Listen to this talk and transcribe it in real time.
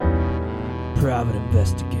Private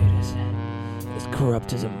investigators. As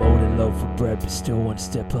corrupt as a molten loaf of bread, but still one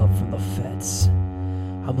step up from the feds.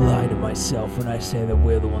 I'm lying to myself when I say that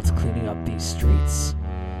we're the ones cleaning up these streets.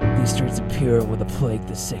 These streets are pure with a plague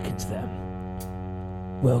that sickens them.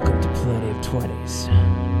 Welcome to Plenty of 20s.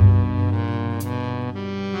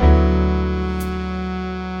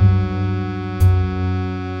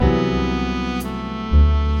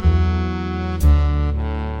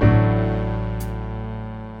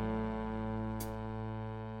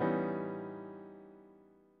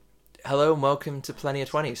 Hello and welcome to Plenty of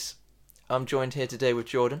 20s. I'm joined here today with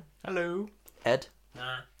Jordan. Hello. Ed.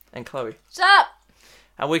 Nah. And Chloe. What's up?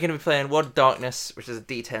 And we're going to be playing World of Darkness, which is a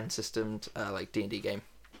D10 systemed D&D game.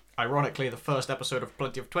 Ironically, the first episode of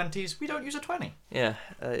Plenty of 20s, we don't use a 20. Yeah,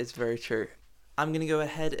 it's very true. I'm going to go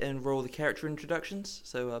ahead and roll the character introductions,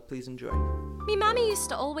 so please enjoy. Me mammy used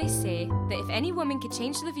to always say that if any woman could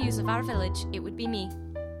change the views of our village, it would be me.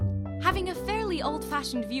 Having a fairly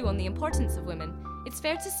old-fashioned view on the importance of women, it's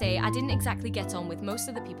fair to say I didn't exactly get on with most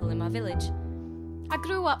of the people in my village. I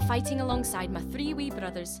grew up fighting alongside my three wee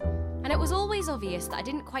brothers, and it was always obvious that I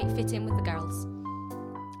didn't quite fit in with the girls.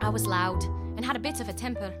 I was loud and had a bit of a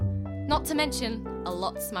temper, not to mention a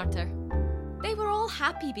lot smarter. They were all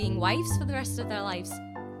happy being wives for the rest of their lives.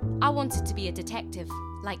 I wanted to be a detective,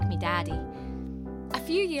 like me daddy. A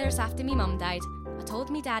few years after me mum died, I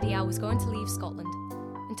told me daddy I was going to leave Scotland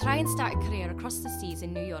and try and start a career across the seas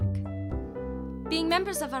in New York. Being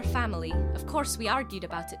members of our family, of course we argued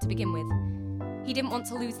about it to begin with. He didn't want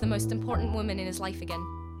to lose the most important woman in his life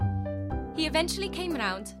again. He eventually came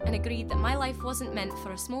round and agreed that my life wasn't meant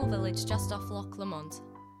for a small village just off Loch Lomond.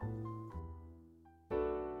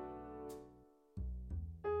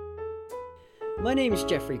 My name's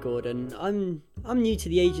Jeffrey Gordon. I'm new to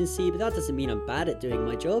the agency, but that doesn't mean I'm bad at doing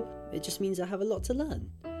my job. It just means I have a lot to learn.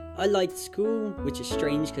 I liked school, which is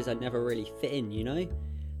strange because I never really fit in, you know?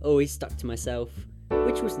 Always stuck to myself,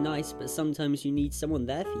 which was nice, but sometimes you need someone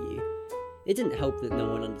there for you. It didn't help that no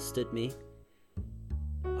one understood me.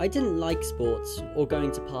 I didn't like sports or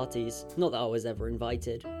going to parties, not that I was ever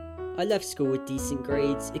invited. I left school with decent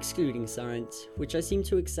grades, excluding science, which I seemed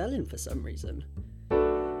to excel in for some reason.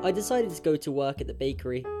 I decided to go to work at the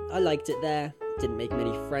bakery. I liked it there, didn't make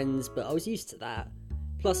many friends, but I was used to that.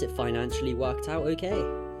 Plus it financially worked out okay.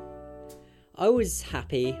 I was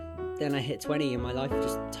happy. Then I hit 20 and my life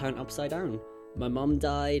just turned upside down. My mum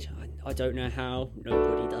died, I don't know how,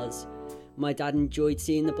 nobody does. My dad enjoyed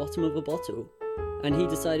seeing the bottom of a bottle, and he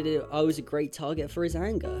decided I was a great target for his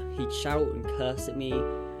anger. He'd shout and curse at me,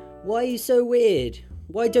 "Why are you so weird?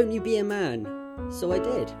 Why don't you be a man?" So I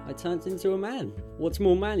did. I turned into a man. What's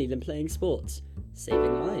more manly than playing sports?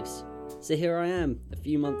 Saving lives. So here I am, a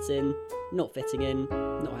few months in, not fitting in,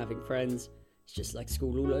 not having friends. It's just like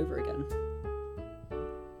school all over again.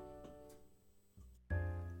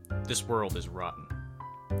 This world is rotten.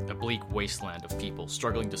 A bleak wasteland of people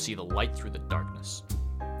struggling to see the light through the darkness.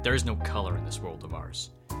 There is no color in this world of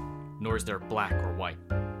ours. Nor is there black or white.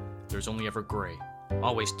 There's only ever gray,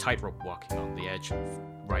 always tightrope walking on the edge of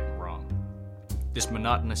right and wrong. This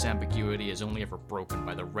monotonous ambiguity is only ever broken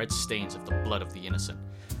by the red stains of the blood of the innocent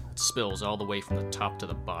that spills all the way from the top to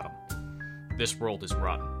the bottom. This world is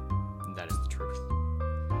rotten, and that is the truth.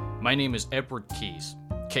 My name is Edward Keyes,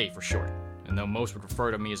 K for short. And though most would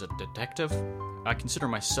refer to me as a detective, I consider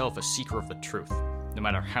myself a seeker of the truth, no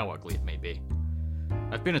matter how ugly it may be.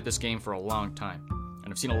 I've been at this game for a long time,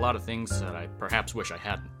 and I've seen a lot of things that I perhaps wish I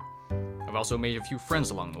hadn't. I've also made a few friends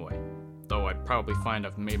along the way, though I'd probably find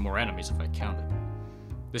I've made more enemies if I counted.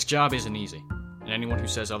 This job isn't easy, and anyone who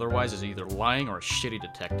says otherwise is either lying or a shitty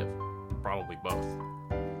detective. Probably both.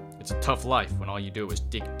 It's a tough life when all you do is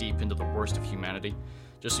dig deep into the worst of humanity,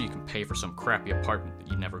 just so you can pay for some crappy apartment that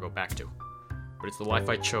you never go back to. But it's the life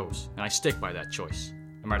I chose, and I stick by that choice,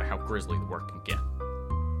 no matter how grisly the work can get.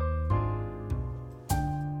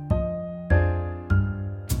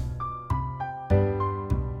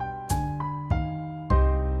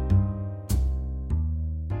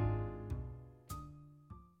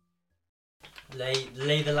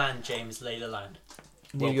 Lay the land, James, lay the land.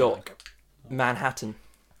 New York. Manhattan.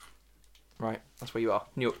 Right, that's where you are.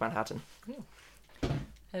 New York, Manhattan.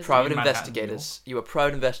 Private investigators. You were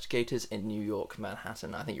private investigators in New York,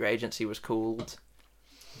 Manhattan. I think your agency was called...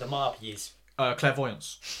 The Marpies.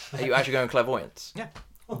 Clairvoyance. Are you actually going clairvoyance? Yeah.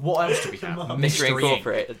 What else do we have? Mystery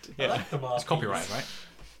Incorporated. Yeah. I like the Marpies. It's copyright, right?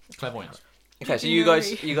 It's clairvoyance. Okay, so you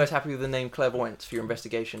guys happy with the name clairvoyance for your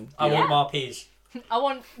investigation? I want Marpies. I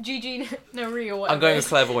want Gigi Nari or whatever. I'm going with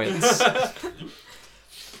clairvoyance.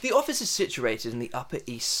 The office is situated in the Upper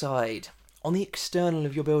East Side. On the external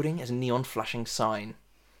of your building is a neon flashing sign.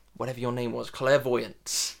 Whatever your name was,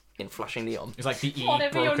 clairvoyance. in flashing neon. It's like the E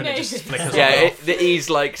Whatever your broken, it name just is. flickers Yeah, off. the E's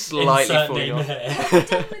like slightly Insert falling name off. here.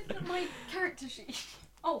 Done with my character sheet.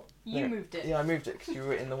 Oh, you Yeah. moved it. Yeah, I moved it because you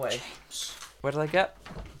were in the way. Where did I get?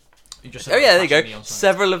 You just Oh yeah, there you go. flashing neon signs.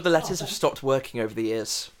 Several of the letters have stopped working over the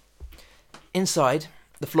years. Inside,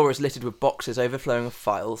 the floor is littered with boxes overflowing with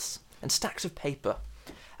files and stacks of paper.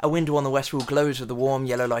 A window on the west wall glows with the warm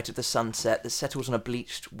yellow light of the sunset that settles on a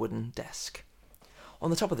bleached wooden desk. On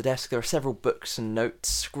the top of the desk there are several books and notes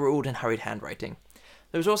scrawled in hurried handwriting.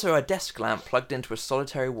 There is also a desk lamp plugged into a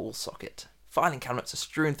solitary wall socket. Filing cabinets are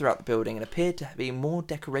strewn throughout the building and appear to be more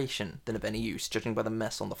decoration than of any use, judging by the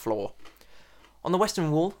mess on the floor. On the western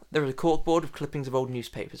wall, there is a corkboard with clippings of old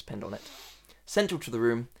newspapers pinned on it. Central to the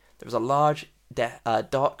room, there is a large,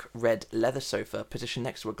 dark red leather sofa positioned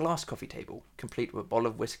next to a glass coffee table, complete with a bottle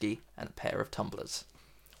of whiskey and a pair of tumblers.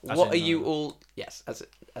 As What in, are you all? Yes, as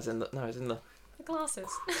in the The glasses.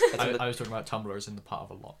 I was talking about tumblers in the part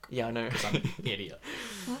of a lock. Yeah, I know. Because I'm an idiot.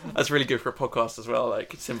 That's really good for a podcast as well,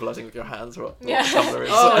 like symbolising with your hands what Yeah. tumbler is.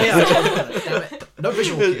 Oh yeah, damn it. No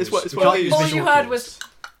visual cues. It's what- it's We what can't I use use. All visual you heard cues. was.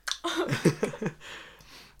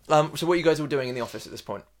 So what are you guys all doing in the office at this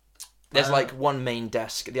point? There's Uh, like one main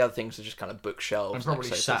desk. The other things are just kind of bookshelves. I'm probably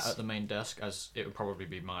next sat sofas, at the main desk, as it would probably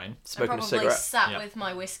be mine. I'm smoking a probably cigarette. sat Yeah. with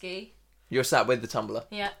my whiskey. You're sat with the tumbler.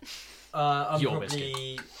 Yeah. I'm Your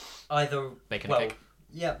probably either Bacon well, cake.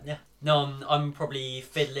 yeah. No, I'm probably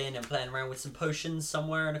fiddling and playing around with some potions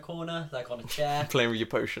somewhere in a corner, like on a chair. Playing with your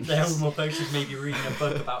potions. There with more potions, maybe reading a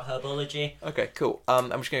book about herbology. Okay, cool. I'm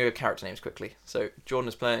just going to go character names quickly. So Jordan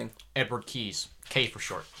is playing. Edward Keys. K for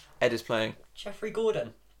short. Ed is playing. Jeffrey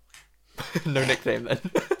Gordon. No nickname then.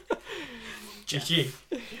 GG.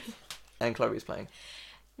 And Chloe is playing.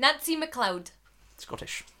 Nancy MacLeod.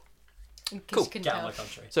 Scottish. In case Cool. you can Get out tell. of my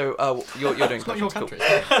country. So you're doing It's not your questions,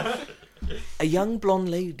 country. cool. A young blonde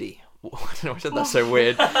lady. I don't know why I said that so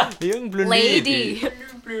weird. A young blonde Lady.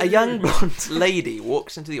 A young blonde lady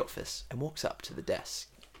walks into the office and walks up to the desk.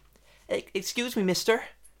 Excuse me, mister.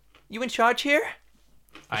 You in charge here?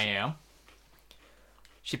 I am.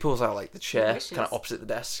 She pulls out like the chair, Delicious. kind of opposite the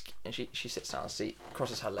desk, and she sits down on a seat,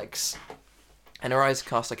 crosses her legs, and her eyes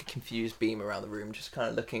cast like a confused beam around the room, just kind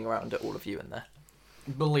of looking around at all of you in there.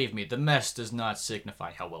 Believe me, the mess does not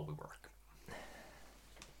signify how well we work.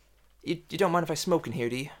 You don't mind if I smoke in here,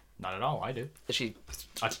 do you? Not at all, I do. She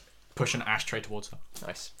I push an ashtray towards her.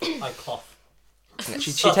 nice. I cough.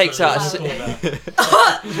 She takes out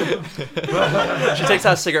she takes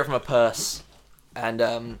out a cigarette from her purse,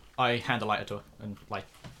 and I hand a lighter to her and like,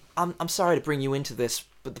 I'm sorry to bring you into this,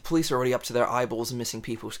 but the police are already up to their eyeballs in missing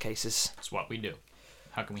people's cases. it's what we do.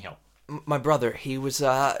 How can we help? My brother, he was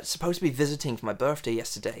supposed to be visiting for my birthday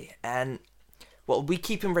yesterday, and well, we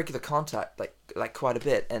keep in regular contact, like quite a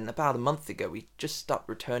bit. And about a month ago, we just stopped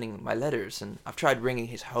returning my letters, and I've tried ringing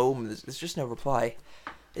his home. There's just no reply.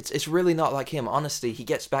 It's really not like him. Honestly, he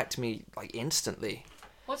gets back to me like instantly.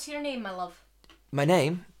 What's your name, my love? My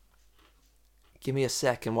name. Give me a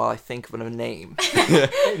second while I think of a name.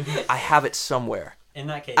 I have it somewhere. In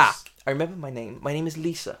that case, I remember my name. My name is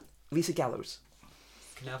Lisa. Lisa Gallows.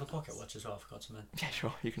 can I have a pocket watch as well? I forgot to mention. Yeah,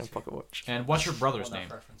 sure. You can have a pocket watch. And what's your brother's Want that name?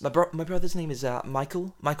 for reference. My brother's name is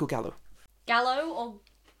Michael Gallo. Gallo or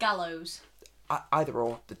Gallows? Either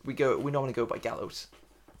or. We normally go by Gallows.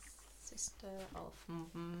 Sister of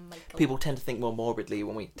Michael. People tend to think more morbidly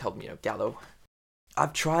when we tell them, Gallo.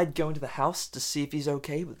 I've tried going to the house to see if he's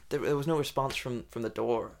okay, but there was no response from the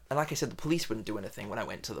door. And like I said, the police wouldn't do anything when I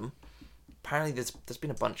went to them. Apparently there's been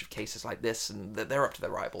a bunch of cases like this, and they're up to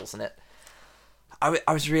their eyeballs in it. I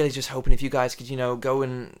was really just hoping if you guys could, go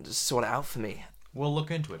and sort it out for me. We'll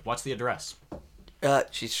look into it. What's the address?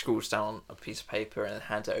 She scrawls down a piece of paper and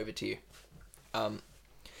hands it over to you.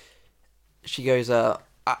 She goes,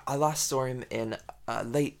 I last saw him in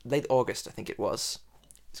late August, I think it was.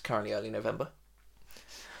 It's currently early November.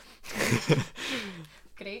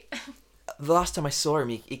 Great. The last time I saw him,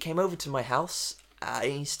 he came over to my house.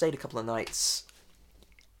 He stayed a couple of nights.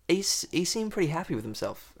 He seemed pretty happy with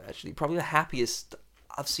himself, actually. Probably the happiest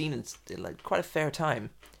I've seen in like quite a fair time.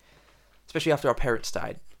 Especially after our parents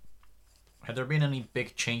died. Have there been any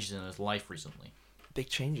big changes in his life recently? Big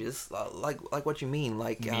changes? Like what do you mean?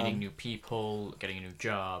 Like meeting new people, getting a new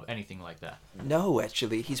job, anything like that? No,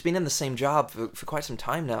 actually. He's been in the same job for quite some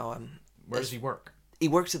time now. Where does he work? He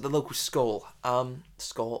works at the local school.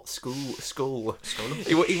 School. School?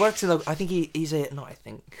 He works in the... I think he's a... No, I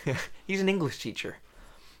think. He's an English teacher.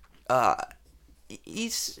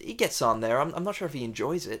 He gets on there. I'm not sure if he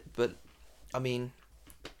enjoys it, but... I mean...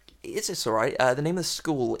 It's alright. The name of the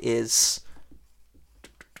school is...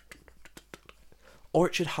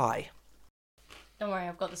 Orchard High. Don't worry,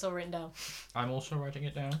 I've got this all written down. I'm also writing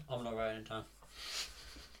it down. I'm not writing it down.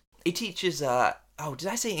 He teaches, oh, did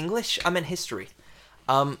I say English? I meant history.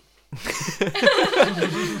 My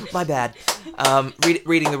bad.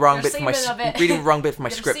 Reading the wrong bit from my reading the wrong bit from my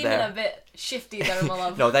script there. A bit shifty there, my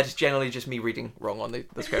love. No, that is generally just me reading wrong on the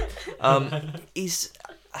script. He's,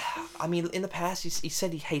 I mean, in the past, he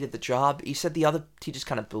said he hated the job. He said the other teachers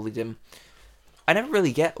kind of bullied him. I never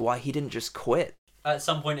really get why he didn't just quit. At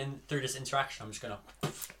some point through this interaction, I'm just gonna,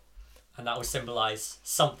 and that will symbolise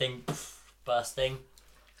something bursting,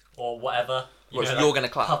 or whatever. You're gonna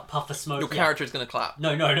clap. Puff of smoke. Your character is gonna clap.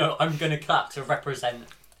 No. I'm gonna clap to represent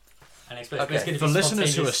an explosion. Okay. It's gonna For be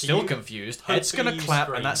listeners who are spontaneous to still you. confused, Hopefully Ed's gonna you clap,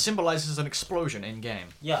 scream. and that symbolises an explosion in game.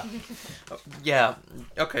 Yeah. Yeah.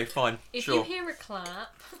 Okay. Fine. If sure. you hear a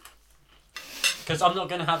clap, Because I'm not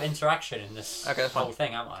gonna have interaction in this Okay, that's whole fine.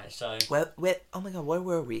 thing, am I? So. Where? Oh my god. Where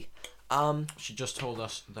were we? She just told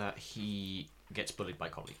us that he gets bullied by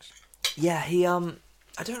colleagues. Yeah. He.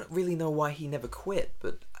 I don't really know why he never quit,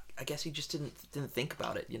 but I guess he just didn't think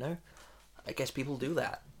about it. You know. I guess people do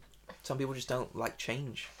that. Some people just don't like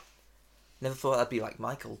change. Never thought I'd be like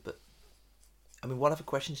Michael, but I mean, what other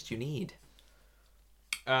questions do you need?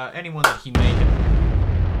 Anyone that he may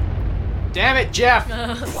have... Damn it, Geoff!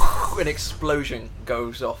 An explosion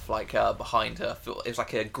goes off like behind her. It's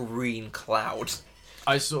like a green cloud.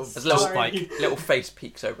 I sort of There's a little just like... little face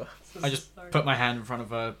peeks over. I just put my hand in front of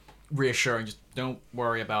her, reassuring, just don't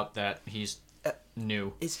worry about that. He's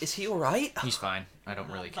new. Is he all right? He's fine. I don't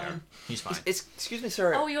really care. He's fine. Excuse me,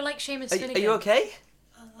 sir. oh, you're like Seamus Are Finnegan. you okay?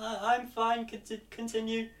 I'm fine.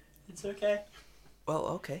 Continue. It's okay. Well,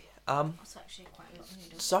 okay. That's actually quite a lot of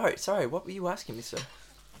noodles. Sorry. What were you asking me, sir?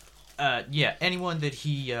 Yeah, anyone that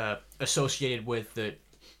he associated with that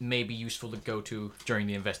may be useful to go to during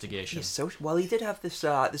the investigation. Yes, well, he did have this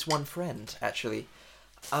this one friend actually.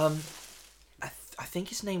 I think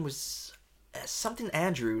his name was something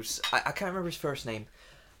Andrews. I can't remember his first name,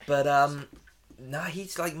 but nah,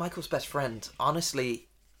 he's like Michael's best friend. Honestly,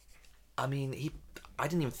 I mean, I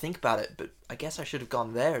didn't even think about it, but I guess I should have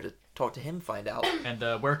gone there to talk to him, find out. And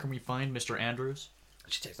where can we find Mr. Andrews?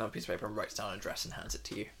 She takes out a piece of paper and writes down an address and hands it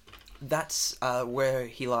to you. That's where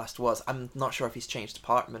he last was. I'm not sure if he's changed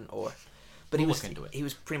apartment or... But We'll look into it. He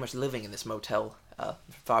was pretty much living in this motel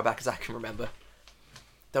far back as I can remember.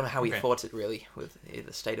 Don't know how he Okay. thought it really with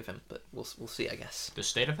the state of him, but we'll see, I guess. The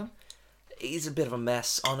state of him? He's a bit of a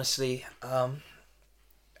mess, honestly. I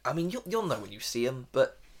mean, you'll know when you see him,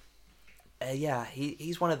 but yeah,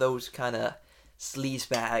 he's one of those kind of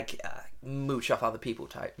sleazebag, mooch off other people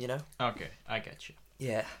type, you know? Okay, I get you.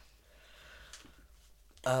 Yeah.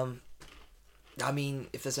 I mean,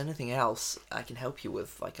 if there's anything else I can help you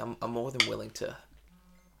with, like, I'm more than willing to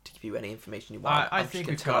give you any information you want. I I'm just think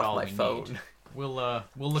gonna we've turn got off all my we phone. need. We'll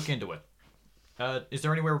look into it. Is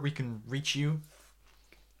there anywhere we can reach you?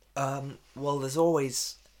 Well, there's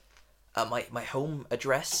always my home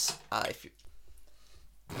address. If you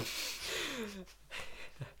you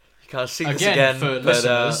can't see this again, for but,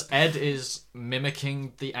 listeners, Ed is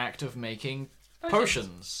mimicking the act of making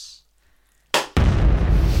potions.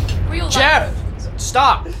 Real Geoff!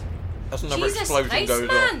 Stop! that's another Jesus explosion Christ, goes off.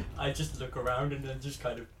 man! I just look around and then just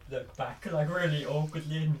kind of look back, like really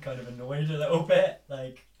awkwardly and kind of annoyed a little bit,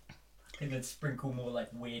 like, and then sprinkle more like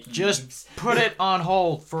weird leaves. Just put it on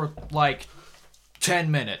hold for like 10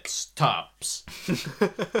 minutes tops.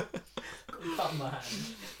 Cut my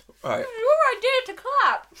hand. Right. Your idea to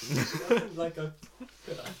clap! Like a.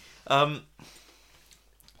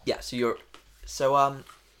 Yeah.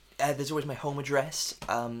 There's always my home address.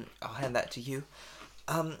 I'll hand that to you.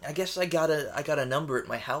 I guess I got a number at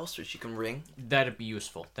my house which you can ring. That'd be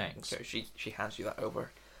useful, thanks. So she hands you that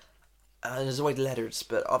over. There's always letters,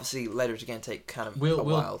 but obviously letters again take kind of a We'll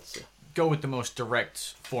while. So. go with the most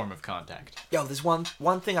direct form of contact. Yo, there's one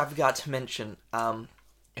thing I forgot to mention.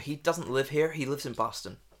 He doesn't live here. He lives in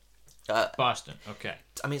Boston. Boston, okay.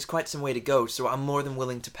 I mean, it's quite some way to go, so I'm more than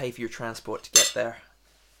willing to pay for your transport to get there.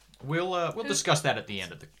 We'll discuss that at the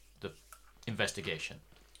end of the investigation.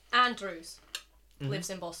 Andrews lives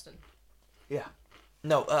in Boston. Yeah.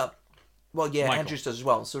 No, well, yeah, Michael. Andrews does as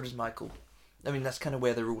well, and so does Michael. I mean, that's kind of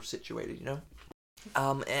where they're all situated, you know?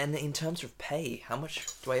 And in terms of pay, how much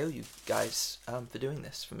do I owe you guys for doing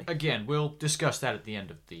this for me? Again, we'll discuss that at the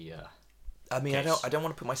end of the I mean, case. I don't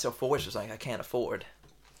want to put myself forward for something I can't afford.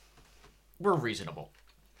 We're reasonable.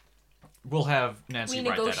 We'll have Nancy We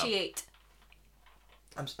write that up. negotiate.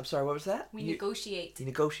 I'm sorry, what was that? We You negotiate.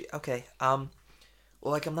 negotiate? Okay, well,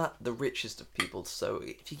 like, I'm not the richest of people, so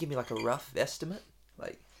if you give me, like, a rough estimate,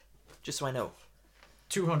 like, just so I know.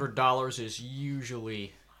 $200 is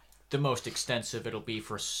usually the most extensive it'll be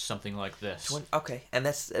for something like this. Okay, and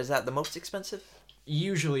is that the most expensive?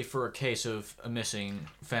 Usually for a case of a missing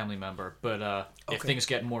family member, but if Okay. things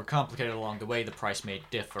get more complicated along the way, the price may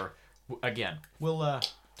differ. Again, we'll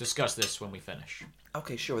discuss this when we finish.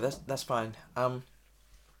 Okay, sure. That's fine.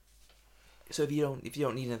 So if you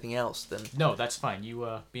don't need anything else, then No, that's fine.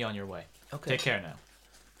 You be on your way. okay. Take care now.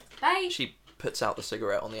 Bye. She puts out the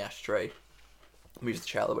cigarette on the ashtray, moves the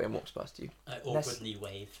chair out of the way, and walks past you. I awkwardly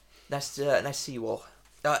wave. Nice to see you all.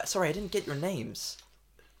 Sorry, I didn't get your names.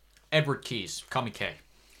 Edward Keyes. Call me Kay.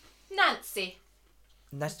 Nancy.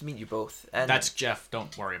 Nice to meet you both. And That's Geoff.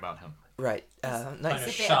 Don't worry about him. right. Kind of Nice.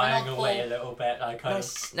 bit of an shying awkward- away a little bit, like kind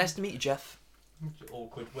Nice to meet you, Geoff. of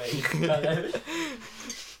awkward wave. Kind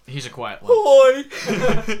of. He's a quiet one.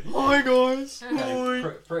 Hi. Hi, guys.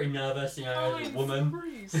 Pretty nervous, you know, as a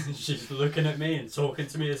woman. She's looking at me and talking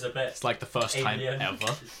to me as a bit It's like the first time alien.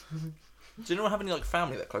 ever. Does anyone have any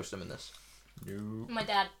family that close to them in this? No. My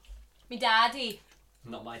dad. Me daddy.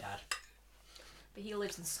 Not my dad. But he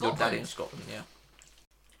lives in Your Scotland. daddy in Scotland, yeah.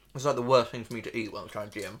 It's like the worst thing for me to eat while I'm trying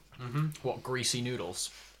to GM. Mm-hmm. What greasy noodles?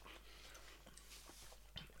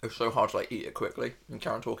 It's so hard to eat it quickly and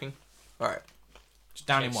carry on talking. All right. Just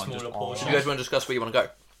down in Take one. Just smaller all portions. Do you guys want to discuss where you want to go?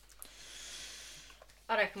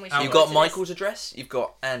 I reckon we You've should. You've go got to Michael's address. You've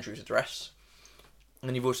got Andrew's address, and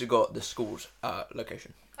then you've also got the school's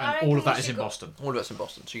location. I And reckon all of we that is should in go- Boston. All of it's in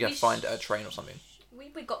Boston, so you have We to find a train or something. We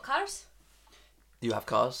got cars. You have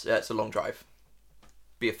cars. Yeah, it's a long drive.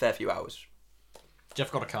 Be a fair few hours.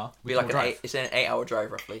 Jeff got a car. We Be can like all drive. it's an 8-hour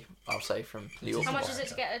drive roughly. I'll say from New York. How to much Boston.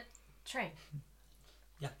 is it to get a train?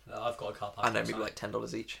 Yeah, I've got a car park. I don't know, maybe outside.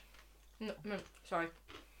 like $10 each. No, sorry.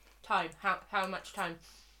 Time. How much time?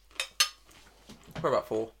 For about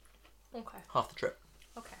 4, Okay. half the trip.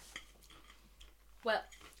 Okay. Well,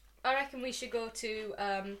 I reckon we should go to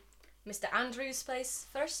Mr. Andrews' place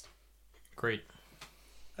first. Agreed.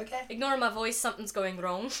 Okay. Ignore my voice, something's going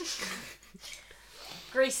wrong.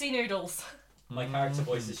 Greasy noodles. My character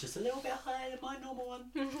voice is just a little bit higher than my normal one.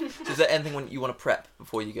 So is there anything you want to prep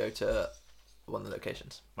before you go to one of the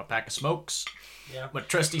locations? My pack of smokes. Yeah. My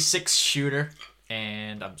trusty 6-shooter.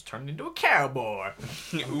 And I'm turning into a cowboy.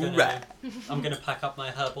 Hoorah! I'm gonna pack up my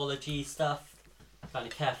herbology stuff, kind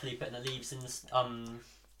of carefully putting the leaves in the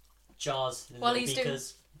jars, in the While little he's doing-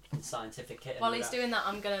 beakers, scientific kit. And While all he's that. doing that,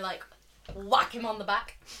 I'm gonna whack him on the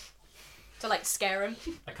back to scare him.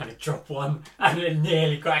 I kind of drop one and it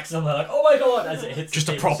nearly cracks, and I'm like, oh my god! As it hits. Just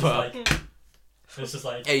the a table, proper- It's just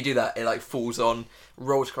like. Yeah, you do that. It falls on,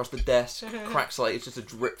 rolls across the desk, cracks it's just a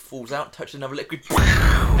drip, falls out, touches another liquid.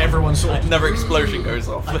 Everyone sort of... Another explosion goes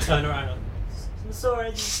off. I turn around. I'm sorry, I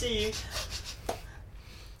didn't see you.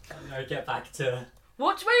 And I get back to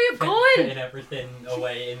Watch where you're putting going! everything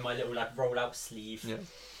away in my little roll-out sleeve. Yeah.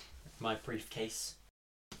 My briefcase.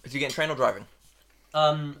 Did you get in train or driving?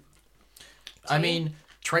 I mean,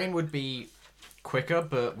 train would be quicker,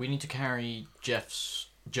 but we need to carry Jeff's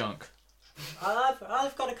junk.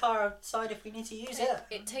 I've got a car outside if we need to use it.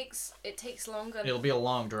 It takes longer. It'll be a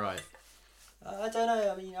long drive. I don't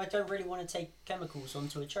know. I mean, I don't really want to take chemicals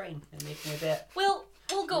onto a train. It makes me a bit. We'll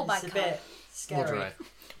go by It's a car. bit We'll scary. drive.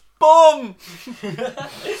 Bomb!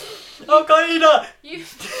 Al Qaeda! You.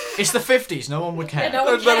 It's the 50s. No one would care. Yeah, no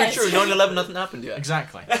one That's very cares. true. 9/11 nothing happened yet.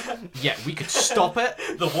 Exactly. Yeah, we could stop it.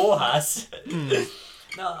 The war has. Hmm.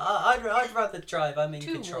 No, I'd rather drive. I'm in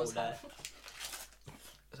Two control wars there.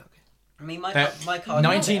 It's okay. I mean, my Uh, car.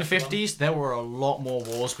 1950s, there were a lot more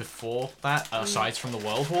wars before that, aside from the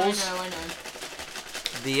World Wars. I know.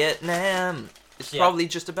 Vietnam. It's Yeah. probably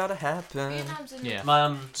just about to happen. Vietnam's in Yeah.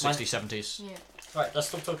 My 60s, 70s. Yeah. Right, let's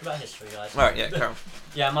stop talking about history, guys. Alright, yeah, Carol.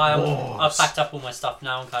 Yeah, my Wars. I've packed up all my stuff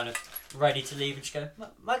now. I'm kind of ready to leave and just go.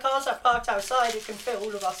 My car's parked outside. It can fit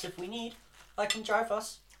all of us if we need. I can drive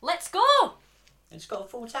us. Let's go! It's got a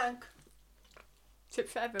full tank. Trip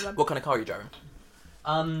for everyone. What kind of car are you driving?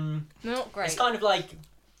 Not great. It's kind of like.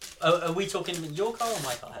 Are we talking your car or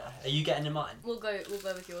my car? Are you getting in mine? We'll go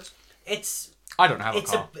with yours. I don't have a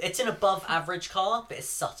It's car. it's an above average car, but it's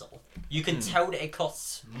subtle. You can tell that it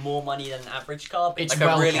costs more money than an average car. But It's Like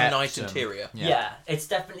well a really kept, nice interior. yeah. It's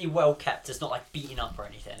definitely well kept. It's not like beaten up or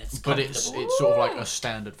anything. It's But it's comfortable. sort of like a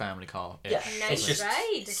standard family car. Yeah. Nice It's just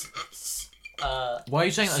ride. Why are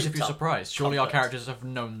you saying that as if souped you're up surprised? Surely our comfort. characters have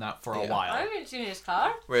known that for a Yeah. while. I'm in Junior's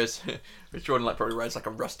car. Whereas Jordan probably rides like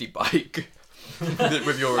a rusty bike.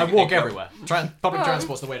 with your I walk income. everywhere. Public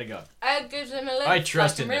transport's the way to go. I give them a lift. I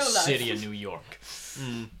trust like in the real life. city of New York.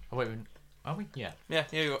 Oh, wait, are we? Yeah. Yeah,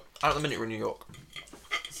 out at the minute we're in New York.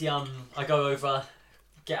 See, I go over,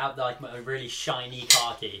 get out like my really shiny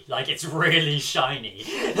car key. Like, it's really shiny.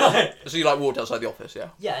 So you like walked outside the office, yeah?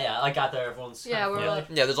 Yeah, I gather everyone's... Yeah, we're like...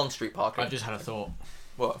 Yeah, there's on-street parking. I just had a thought.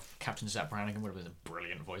 What? Captain Zap Brannigan would have been a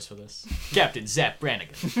brilliant voice for this. Captain Zap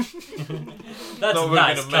Brannigan. That's That would've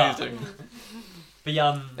nice been car. amazing.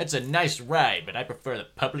 But, It's a nice ride, but I prefer the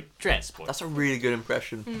public transport. That's a really good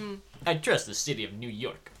impression. Hmm. I trust the city of New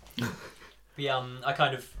York. I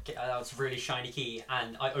kind of get out this really shiny key,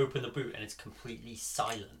 and I open the boot, and it's completely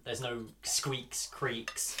silent. There's no squeaks,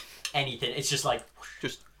 creaks, anything. It's just like...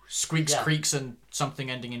 Just Squeaks, Yeah. creaks, and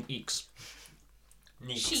something ending in eeks.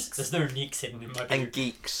 Neeks. Cheeks. There's no neeks hidden in my boot. and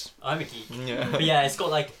geeks. I'm a geek. Yeah. But yeah, it's got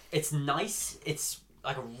like... It's nice. It's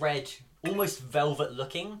like a red... Almost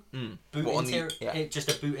velvet-looking boot What, on the- interior. yeah.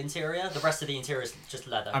 Just a boot interior. The rest of the interior is just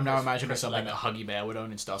leather. I'm now Just imagining crisp something leather. that Huggy Bear would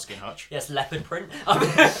own in Starsky and Hutch. Yes, leopard print. And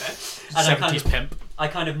I kind 70s of, pimp. I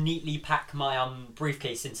kind of neatly pack my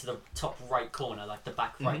briefcase into the top right corner, like the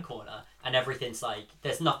back right corner, and everything's like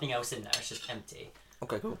there's nothing else in there. It's just empty.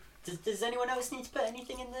 Okay, cool. Does anyone else need to put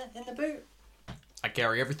anything in the boot? I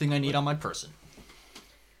carry everything I need on my person.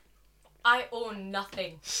 I own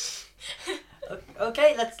nothing.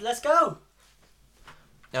 Okay, let's go.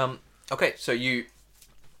 Okay, so you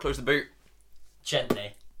close the boot.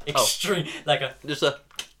 Gently, extreme, like Just a...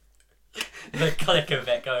 the click of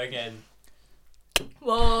it going in.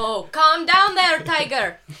 Whoa, calm down there,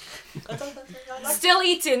 tiger. Still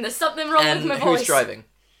eating. There's something wrong And with my who's voice. driving?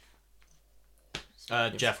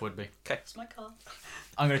 Jeff would be. It's my car.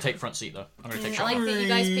 I'm going to take front seat, though. I'm going to take I shotgun. like that you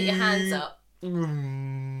guys put your hands up.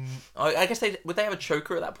 I guess would they have a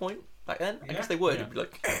choker at that point back then? I guess they would. Yeah. It'd be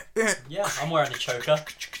like... Yeah, I'm wearing the choker.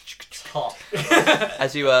 It's hot.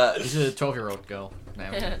 As you She's a 12-year-old girl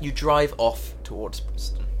now. you drive off towards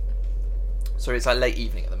Boston. So it's like late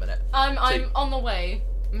evening at the minute. I'm So- on the way.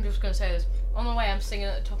 I'm just gonna say this. On the way, I'm singing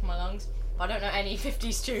at the top of my lungs. But I don't know any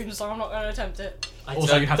 50s tunes, so I'm not gonna attempt it.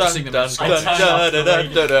 Also, you have to sing them in Scottish.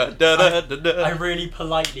 I really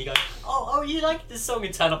politely go, oh, you like this song,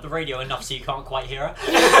 and turn up the radio enough so you can't quite hear it.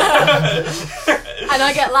 And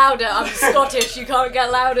I get louder. I'm Scottish. You can't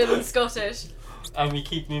get louder than Scottish. And we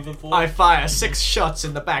keep moving forward. I fire 6 shots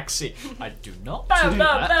in the back seat. I do not Bam, do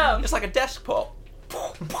bam, that. bam. It's like a desk pop.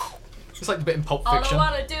 It's like the bit in Pulp All Fiction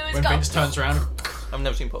I wanna do is when go. Vince turns around. I've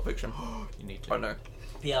never seen Pulp Fiction. You need to. Oh no.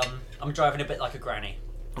 I'm driving a bit like a granny.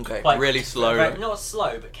 Okay, Quite- really slow. Very, not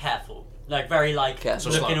slow, but careful. Like, very, like,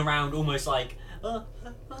 Careful. looking Slow. around, almost like,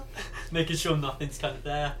 making sure nothing's kind of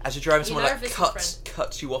there. As you're driving, You someone like nervous, my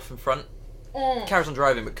cuts you off in front. Mm. Carries on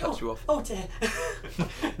driving, but cuts you off. Oh, dear.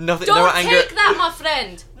 Nothing. Don't no anger. take that, my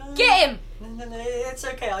friend. Get him. No, it's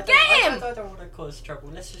okay. I don't want to cause trouble.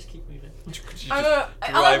 Let's just keep moving. You just Are drive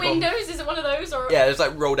there on. windows? Is it one of those? Or Yeah, there's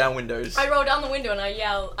like roll down windows. I roll down the window and I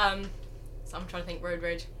yell. So I'm trying to think. Road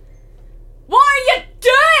rage. What are you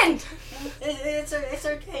doing? It's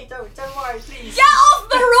okay. Don't worry, please. Get off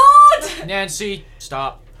the road! Nancy,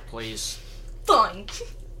 stop, please. Fine.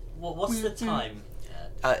 What's the time?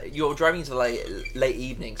 You're driving into late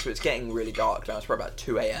evening, so it's getting really dark now. It's probably about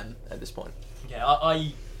 2 a.m. at this point. Yeah,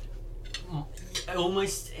 I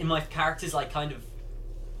almost in my character's like kind of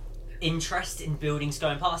interest in buildings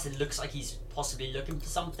going past. It looks like he's possibly looking for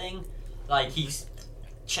something. Like he's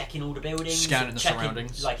checking all the buildings, Scanning the checking,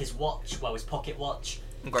 surroundings. like his watch, his pocket watch.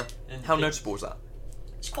 Okay. And How it- noticeable is that?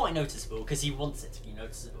 It's quite noticeable because he wants it to be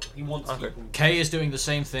noticeable. He wants Okay. people. Kay is doing the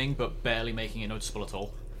same thing, but barely making it noticeable at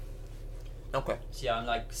all. Okay. So yeah, I'm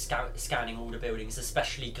like scanning all the buildings,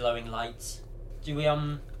 especially glowing lights. Do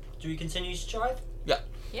we continue to drive? Yeah.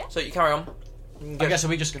 Yeah. So you carry on. You I guess are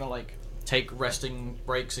we just gonna like take resting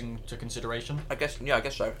breaks into consideration? I guess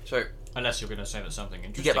so. So Unless you're gonna say that something you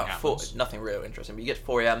interesting get about happens. nothing real interesting, but you get to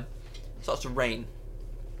 4 a.m. It starts to rain.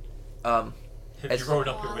 Have As- you rolled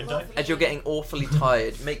up your window? As you're getting awfully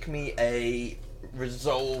tired, make me a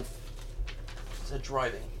resolve. Is it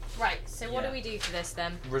driving? Right. So what Yeah. do we do for this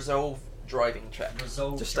then? Resolve driving check.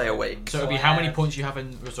 Resolve To stay driving. awake. So it'll be I how many have- points you have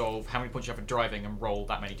in resolve, how many points you have in driving, and roll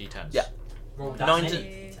that many d10s. Yeah. Roll that 9s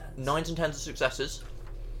many. 9s and 10s are successes.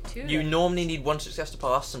 2. You normally need 1 success to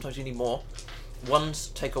pass. Sometimes you need more.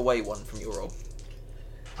 1s take away 1 from your roll.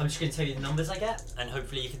 I'm just going to tell you the numbers I get, and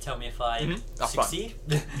hopefully you can tell me if I That's fine. succeed.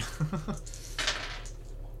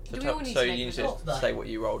 So, Do we all need so to you make need results? to say what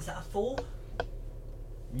you rolled. Is that a 4?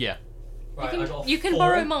 Yeah. Right, I got a You can 4,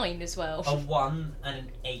 borrow mine as well. a 1, and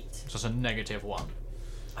an 8. So it's a -1.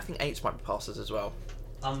 I think 8s might be passes as well.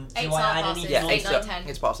 Do Eight's I are add passes. any? Yeah, more? 8's 9, 10.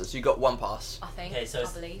 It's passes. So you got 1 pass. I think. Okay, so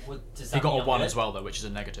I believe. does He that got mean a I'm 1 good? as well though, which is a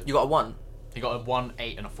negative. You got a 1. He got a 1,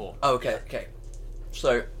 8, and a 4. Oh, okay, okay.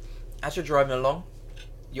 So, as you're driving along,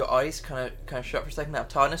 your eyes kind of shut for a second out of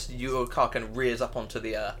tiredness. Your car kind of rears up onto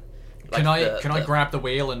the Can I grab the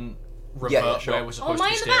wheel and revert Yeah, sure. where we're supposed to am I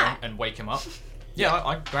be in the steering back? and wake him up? Yeah,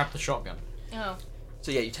 I grab the shotgun Oh.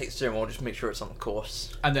 So yeah, you take the steering wheel, just make sure it's on the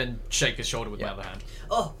course. and then shake his shoulder with my Yeah. other hand.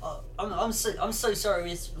 I'm so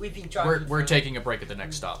sorry. We've been driving. We're taking a break at the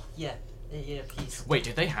next stop. Yeah, please. Wait,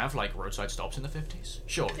 did they have like roadside stops in the 50s?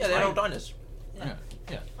 Sure. Yeah, they're all diners. Yeah.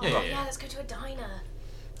 Oh, yeah, let's go to a diner.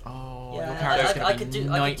 Oh, Yeah, your character's I gonna could be do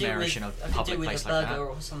nightmarish in a I could public do with place a like burger that.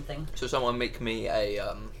 or something. So someone make me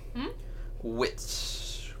a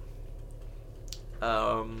wits,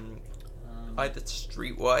 either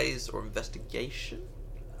streetwise or investigation.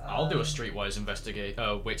 I'll do a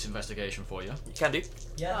streetwise wits investigation for you. You can do.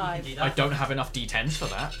 Yeah, you can do that. I don't have enough d10s for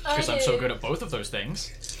that because I'm so good at both of those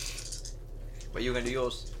things. But you're gonna do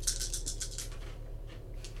yours.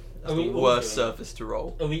 Are we The all worst doing it? surface to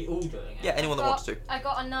roll. Are we all doing it? Yeah, anyone that wants to. I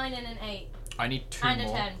got a 9 and an 8. I need 2 And a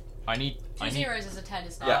more. 10. I need. Two zeros is a 10,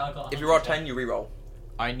 isn't it? Yeah. I got If you roll a 100%. 10, you re-roll.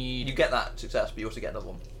 I need. You get that success, but you also get another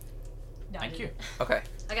one. No, I Thank you. didn't. Okay.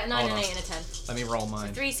 I got a 9 Hold and an on. 8 and a 10. Let me roll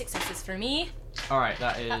mine. 3 successes for me. All right,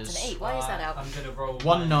 that That's is an 8. Why is that out? I'm gonna roll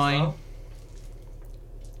 1 9, as well.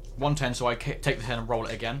 1 10. So I take the 10 and roll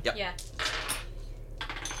it again. Yep. Yeah.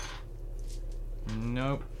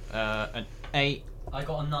 Nope. An 8, I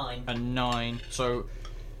got a 9. a 9. So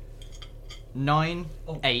 9,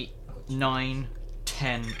 Oh. 8, 9,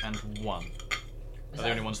 10, and 1 Is are the that-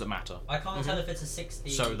 only ones that matter. I can't tell if it's a 60.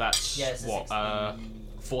 So that's yeah, it's a what? 60.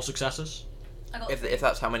 4 successes. I got If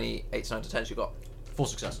that's how many 8s, 9s, and 10s you got. 4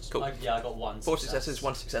 successes. Cool. I got 1. 4 successes,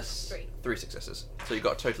 1 success, 3. 3 successes. So you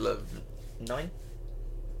got a total of 9,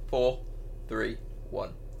 4, 3,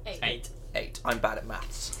 1, 8. 8. 8. I'm bad at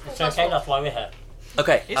maths. It's okay, that's why we're here.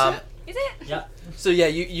 Okay. Is it? Is it? Yeah. So yeah,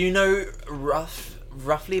 you know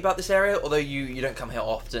roughly about this area, although you don't come here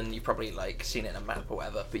often. You've probably like seen it in a map or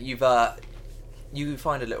whatever. But you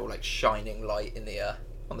find a little like shining light in the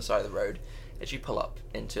on the side of the road as you pull up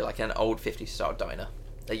into like an old 50s style diner.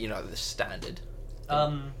 That you know the standard.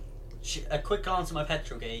 A quick glance at my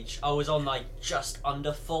petrol gauge. I was on like just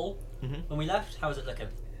under full Mhm. when we left. How's it looking?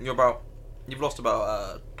 You've lost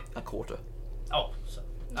about a quarter. Oh, so,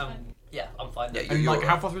 yeah, I'm fine. Yeah, And you're like,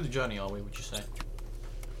 how far through the journey are we? Would you say?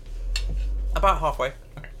 about halfway.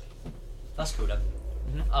 That's cool then.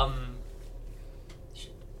 Mhm.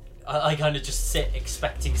 I kind of just sit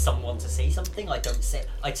expecting someone to say something. I don't sit.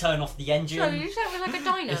 I turn off the engine. No, you said it was like a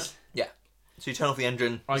diner. It's- So you turn off the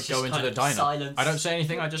engine. I It's go just into kind the of diner. silence. I don't say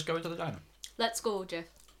anything. I just go into the diner. Let's go, Geoff.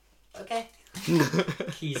 Okay.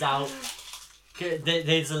 Keys out.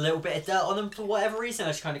 There's a little bit of dirt on them for whatever reason. I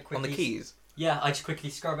just kind of quickly... On the keys. Yeah, I just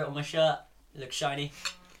quickly scrub it on my shirt. It looks shiny.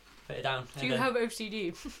 Put it down. Do you have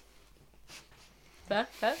OCD? Fair?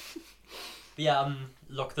 But yeah,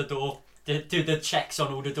 lock the door. Do the checks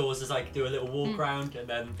on all the doors as I do a little walk round and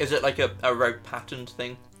then Is it like a road patterned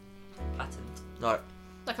thing? pattern. No.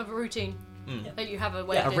 Like a routine. Mm. Like you have a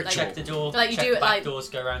way Yeah, of doing, like, check the door. like you check do the it back like- doors.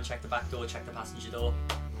 Go around. Check the back door. Check the passenger door.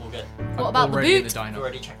 All good. What about the already in boot? the diner.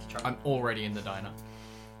 Already checked the trunk. I'm already in the diner.